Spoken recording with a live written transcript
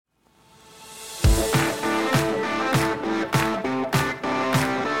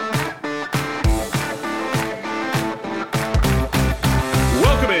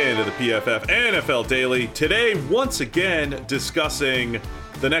PFF NFL Daily. Today, once again, discussing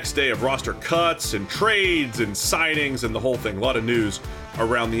the next day of roster cuts and trades and signings and the whole thing. A lot of news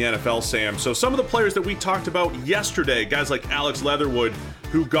around the NFL, Sam. So some of the players that we talked about yesterday, guys like Alex Leatherwood,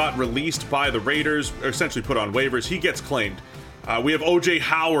 who got released by the Raiders, or essentially put on waivers, he gets claimed. We have O.J.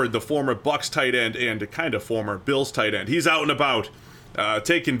 Howard, the former Bucs tight end and kind of former Bills tight end. He's out and about.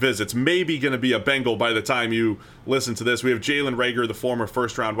 Taking visits, maybe going to be a Bengal by the time you listen to this. We have Jalen Reagor, the former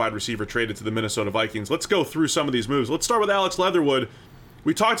first-round wide receiver traded to the Minnesota Vikings. Let's go through some of these moves. Let's start with Alex Leatherwood.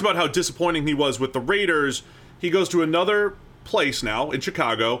 We talked about how disappointing he was with the Raiders. He goes to another place now in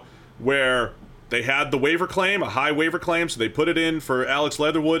Chicago where they had the waiver claim, a high waiver claim, so they put it in for Alex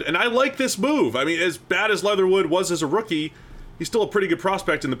Leatherwood. And I like this move. I mean, as bad as Leatherwood was as a rookie, he's still a pretty good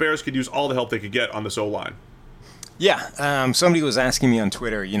prospect, and the Bears could use all the help they could get on this O-line. Yeah, somebody was asking me on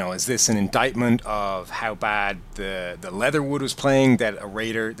Twitter, is this an indictment of how bad the Leatherwood was playing, that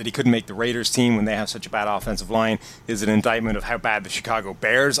he couldn't make the Raiders team when they have such a bad offensive line? Is it an indictment of how bad the Chicago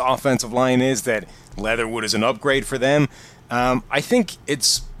Bears offensive line is, that Leatherwood is an upgrade for them? I think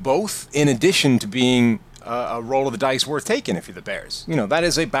it's both, in addition to being a roll of the dice worth taking if you're the Bears. That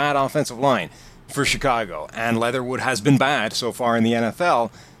is a bad offensive line for Chicago, and Leatherwood has been bad so far in the NFL.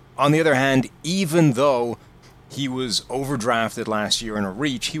 On the other hand, even though he was overdrafted last year in a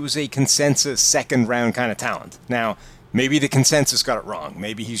reach, he was a consensus second-round kind of talent. Now, maybe the consensus got it wrong.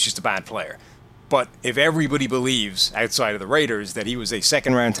 Maybe he's just a bad player. But if everybody believes, outside of the Raiders, that he was a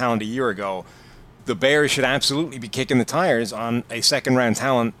second-round talent a year ago, the Bears should absolutely be kicking the tires on a second-round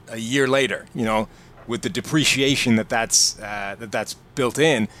talent a year later, with the depreciation that's built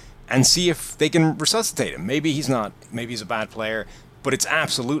in, and see if they can resuscitate him. Maybe he's a bad player, but it's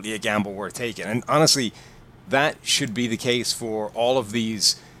absolutely a gamble worth taking. And honestly, that should be the case for all of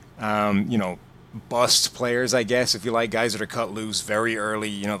these, bust players, I guess, if you like, guys that are cut loose very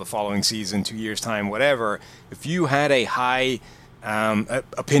early, the following season, 2 years' time, whatever. If you had a high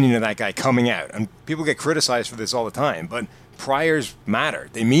opinion of that guy coming out, and people get criticized for this all the time, but priors matter.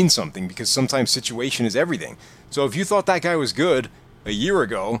 They mean something, because sometimes situation is everything. So if you thought that guy was good a year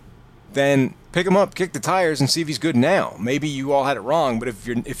ago, then pick him up, kick the tires, and see if he's good now. Maybe you all had it wrong, but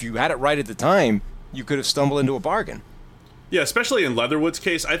if you had it right at the time, you could have stumbled into a bargain. Yeah, especially in Leatherwood's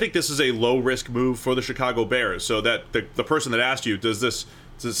case, I think this is a low-risk move for the Chicago Bears. So that the person that asked you, does this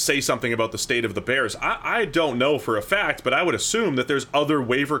say something about the state of the Bears? I don't know for a fact, but I would assume that there's other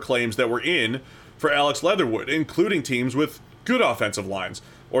waiver claims that were in for Alex Leatherwood, including teams with good offensive lines,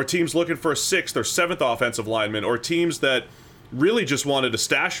 or teams looking for a 6th or 7th offensive lineman, or teams that really just wanted to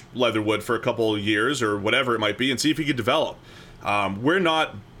stash Leatherwood for a couple of years or whatever it might be and see if he could develop. We're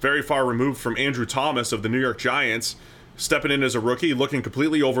not very far removed from Andrew Thomas of the New York Giants stepping in as a rookie, looking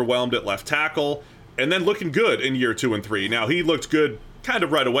completely overwhelmed at left tackle, and then looking good in year 2 and 3. Now, he looked good kind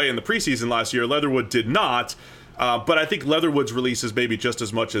of right away in the preseason last year. Leatherwood did not, but I think Leatherwood's release is maybe just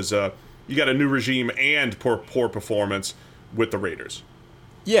as much as you got a new regime and poor performance with the Raiders.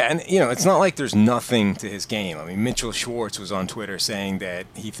 Yeah, and it's not like there's nothing to his game. I mean, Mitchell Schwartz was on Twitter saying that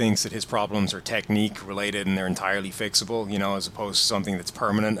he thinks that his problems are technique related and they're entirely fixable, as opposed to something that's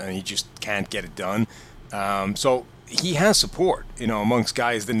permanent and he just can't get it done. So he has support, amongst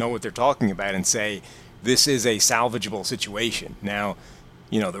guys that know what they're talking about and say this is a salvageable situation. Now,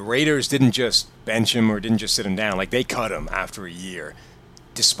 the Raiders didn't just bench him or didn't just sit him down. Like, they cut him after a year,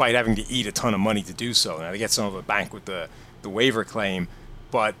 despite having to eat a ton of money to do so. Now, they get some of it back with the waiver claim,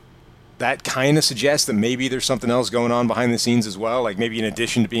 but that kind of suggests that maybe there's something else going on behind the scenes as well. Like, maybe in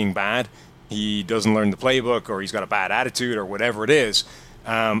addition to being bad, he doesn't learn the playbook, or he's got a bad attitude, or whatever it is.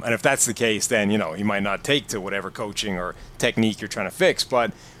 And if that's the case, then, he might not take to whatever coaching or technique you're trying to fix.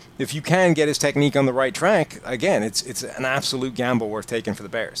 But if you can get his technique on the right track, again, it's an absolute gamble worth taking for the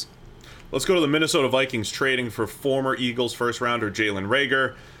Bears. Let's go to the Minnesota Vikings trading for former Eagles first-rounder Jalen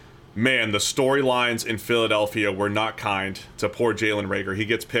Reagor. Man, the storylines in Philadelphia were not kind to poor Jalen Reagor. He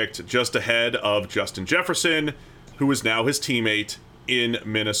gets picked just ahead of Justin Jefferson, who is now his teammate in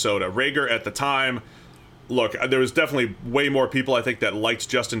Minnesota. Reagor at the time, look, there was definitely way more people, I think, that liked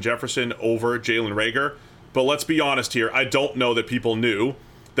Justin Jefferson over Jalen Reagor. But let's be honest here, I don't know that people knew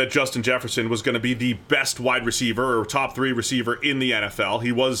that Justin Jefferson was going to be the best wide receiver or top 3 receiver in the NFL.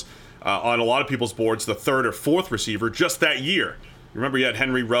 He was, on a lot of people's boards, the 3rd or 4th receiver just that year. Remember, you had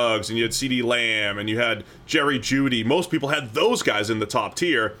Henry Ruggs, and you had CeeDee Lamb, and you had Jerry Jeudy. Most people had those guys in the top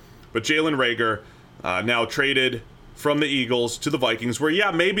tier. But Jalen Reagor, now traded from the Eagles to the Vikings, where, yeah,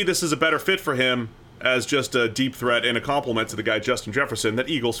 maybe this is a better fit for him as just a deep threat and a compliment to the guy Justin Jefferson that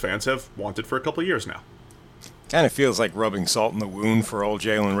Eagles fans have wanted for a couple of years now. Kind of feels like rubbing salt in the wound for old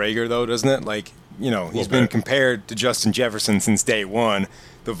Jalen Reagor, though, doesn't it? Like, he's been compared to Justin Jefferson since day one.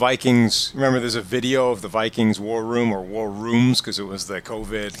 The Vikings, remember there's a video of the Vikings war room or war rooms because it was the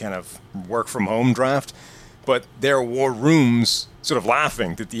COVID kind of work from home draft. But their war rooms sort of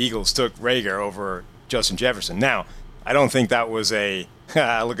laughing that the Eagles took Reagor over Justin Jefferson. Now, I don't think that was a,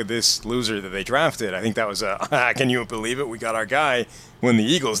 look at this loser that they drafted. I think that was a, can you believe it? We got our guy when the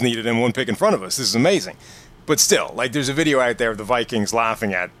Eagles needed him one pick in front of us. This is amazing. But still, like there's a video out there of the Vikings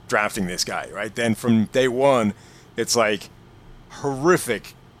laughing at drafting this guy, right? Then from day one, it's like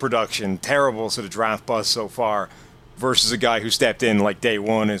horrific production, terrible sort of draft bust so far versus a guy who stepped in like day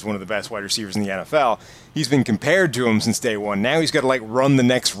one as one of the best wide receivers in the NFL. He's been compared to him since day one. Now he's got to like run the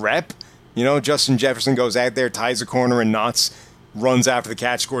next rep. Justin Jefferson goes out there, ties a corner in knots, runs after the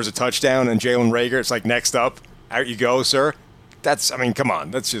catch, scores a touchdown, and Jalen Reagor, it's like next up, out you go, sir. Come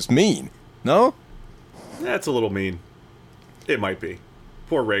on, that's just mean. No? That's a little mean. It might be.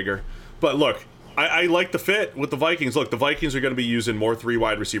 Poor Reagor. But look, I like the fit with the Vikings. Look, the Vikings are going to be using more 3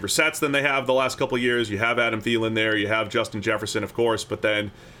 wide receiver sets than they have the last couple of years. You have Adam Thielen there. You have Justin Jefferson, of course. But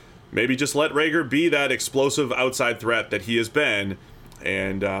then maybe just let Reagor be that explosive outside threat that he has been.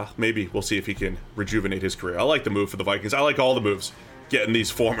 And maybe we'll see if he can rejuvenate his career. I like the move for the Vikings. I like all the moves, getting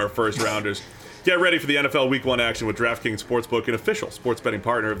these former first-rounders. Get ready for the NFL Week 1 action with DraftKings Sportsbook, an official sports betting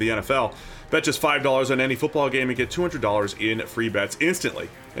partner of the NFL. Bet just $5 on any football game and get $200 in free bets instantly.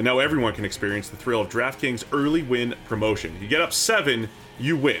 And now everyone can experience the thrill of DraftKings early win promotion. You get up 7,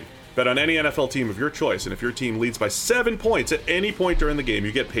 you win. Bet on any NFL team of your choice, and if your team leads by 7 points at any point during the game,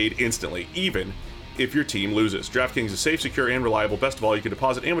 you get paid instantly, even if your team loses. DraftKings is safe, secure, and reliable. Best of all, you can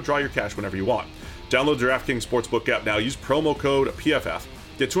deposit and withdraw your cash whenever you want. Download the DraftKings Sportsbook app now. Use promo code PFF.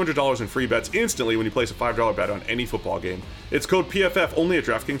 Get $200 in free bets instantly when you place a $5 bet on any football game. It's code PFF only at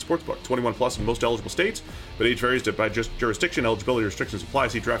DraftKings Sportsbook. 21 plus in most eligible states, but age varies by jurisdiction. Eligibility restrictions apply.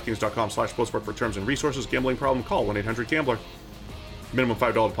 See DraftKings.com/sportsbook for terms and resources. Gambling problem? Call 1-800-GAMBLER. Minimum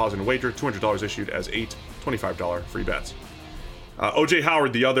 $5 deposit and wager. $200 issued as 8 $25 free bets. O.J.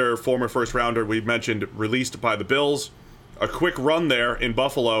 Howard, the other former first-rounder we mentioned, released by the Bills. A quick run there in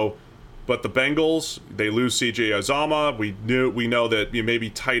Buffalo. But the Bengals, they lose C.J. Uzomah. We know that maybe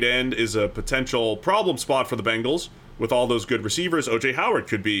tight end is a potential problem spot for the Bengals. With all those good receivers, O.J. Howard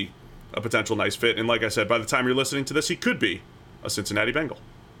could be a potential nice fit. And like I said, by the time you're listening to this, he could be a Cincinnati Bengal.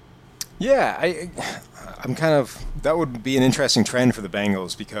 Yeah, I'm kind of, that would be an interesting trend for the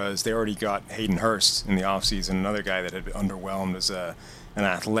Bengals because they already got Hayden Hurst in the offseason, another guy that had been underwhelmed as an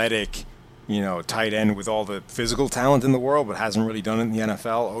athletic, tight end with all the physical talent in the world, but hasn't really done it in the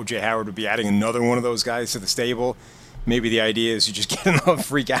NFL. O.J. Howard would be adding another one of those guys to the stable. Maybe the idea is you just get enough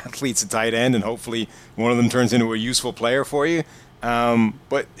freak athletes at tight end, and hopefully one of them turns into a useful player for you.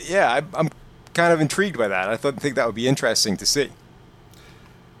 But yeah, I'm kind of intrigued by that. I think that would be interesting to see.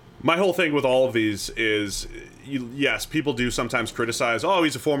 My whole thing with all of these is, yes, people do sometimes criticize,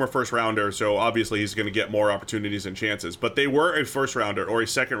 he's a former first-rounder, so obviously he's going to get more opportunities and chances. But they were a first-rounder or a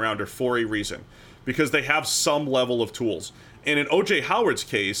second-rounder for a reason, because they have some level of tools. And in O.J. Howard's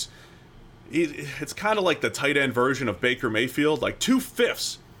case, it's kind of like the tight end version of Baker Mayfield. Like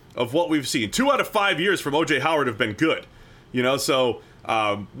 2/5 of what we've seen. 2 out of 5 years from O.J. Howard have been good. So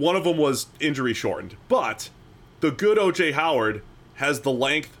one of them was injury-shortened. But the good O.J. Howard has the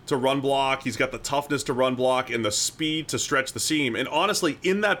length to run block, he's got the toughness to run block, and the speed to stretch the seam. And honestly,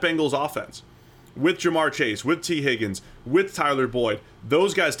 in that Bengals offense, with Jamar Chase, with T. Higgins, with Tyler Boyd,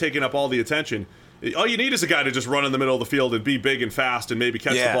 those guys taking up all the attention, all you need is a guy to just run in the middle of the field and be big and fast and maybe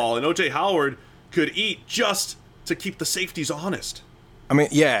catch the ball. And O.J. Howard could eat just to keep the safeties honest. I mean,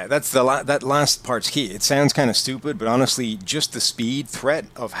 yeah, that's that last part's key. It sounds kind of stupid, but honestly, just the speed threat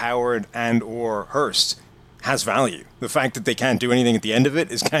of Howard and or Hurst has value. The fact that they can't do anything at the end of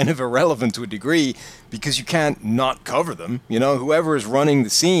it is kind of irrelevant to a degree because you can't not cover them. Whoever is running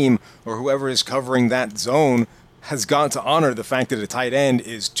the seam or whoever is covering that zone has got to honor the fact that a tight end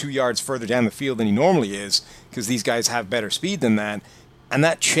is 2 yards further down the field than he normally is because these guys have better speed than that. And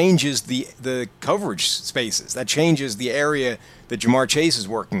that changes the coverage spaces. That changes the area that Jamar Chase is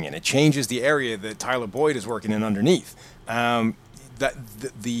working in. It changes the area that Tyler Boyd is working in underneath.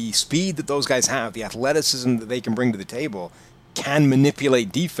 The speed that those guys have, the athleticism that they can bring to the table, can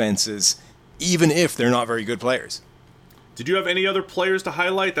manipulate defenses even if they're not very good players. Did you have any other players to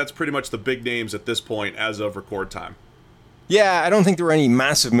highlight? That's pretty much the big names at this point as of record time. Yeah, I don't think there were any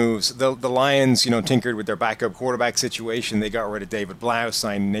massive moves. The Lions, tinkered with their backup quarterback situation. They got rid of David Blau,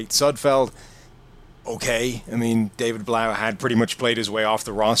 signed Nate Sudfeld. Okay, I mean, David Blau had pretty much played his way off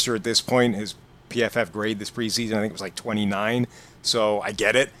the roster at this point. His PFF grade this preseason, I think it was like 29. So I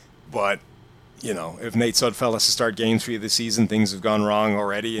get it, but if Nate Sudfeld has to start games for you this season, things have gone wrong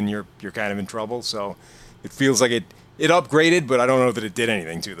already, and you're kind of in trouble. So it feels like it upgraded, but I don't know that it did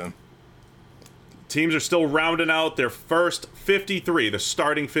anything to them. Teams are still rounding out their first 53, the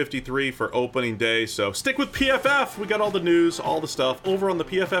starting 53 for opening day. So stick with PFF. We got all the news, all the stuff over on the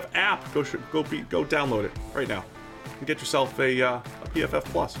PFF app. Go download it right now and get yourself a PFF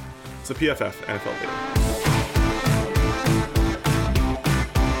Plus. It's the PFF NFL Daily.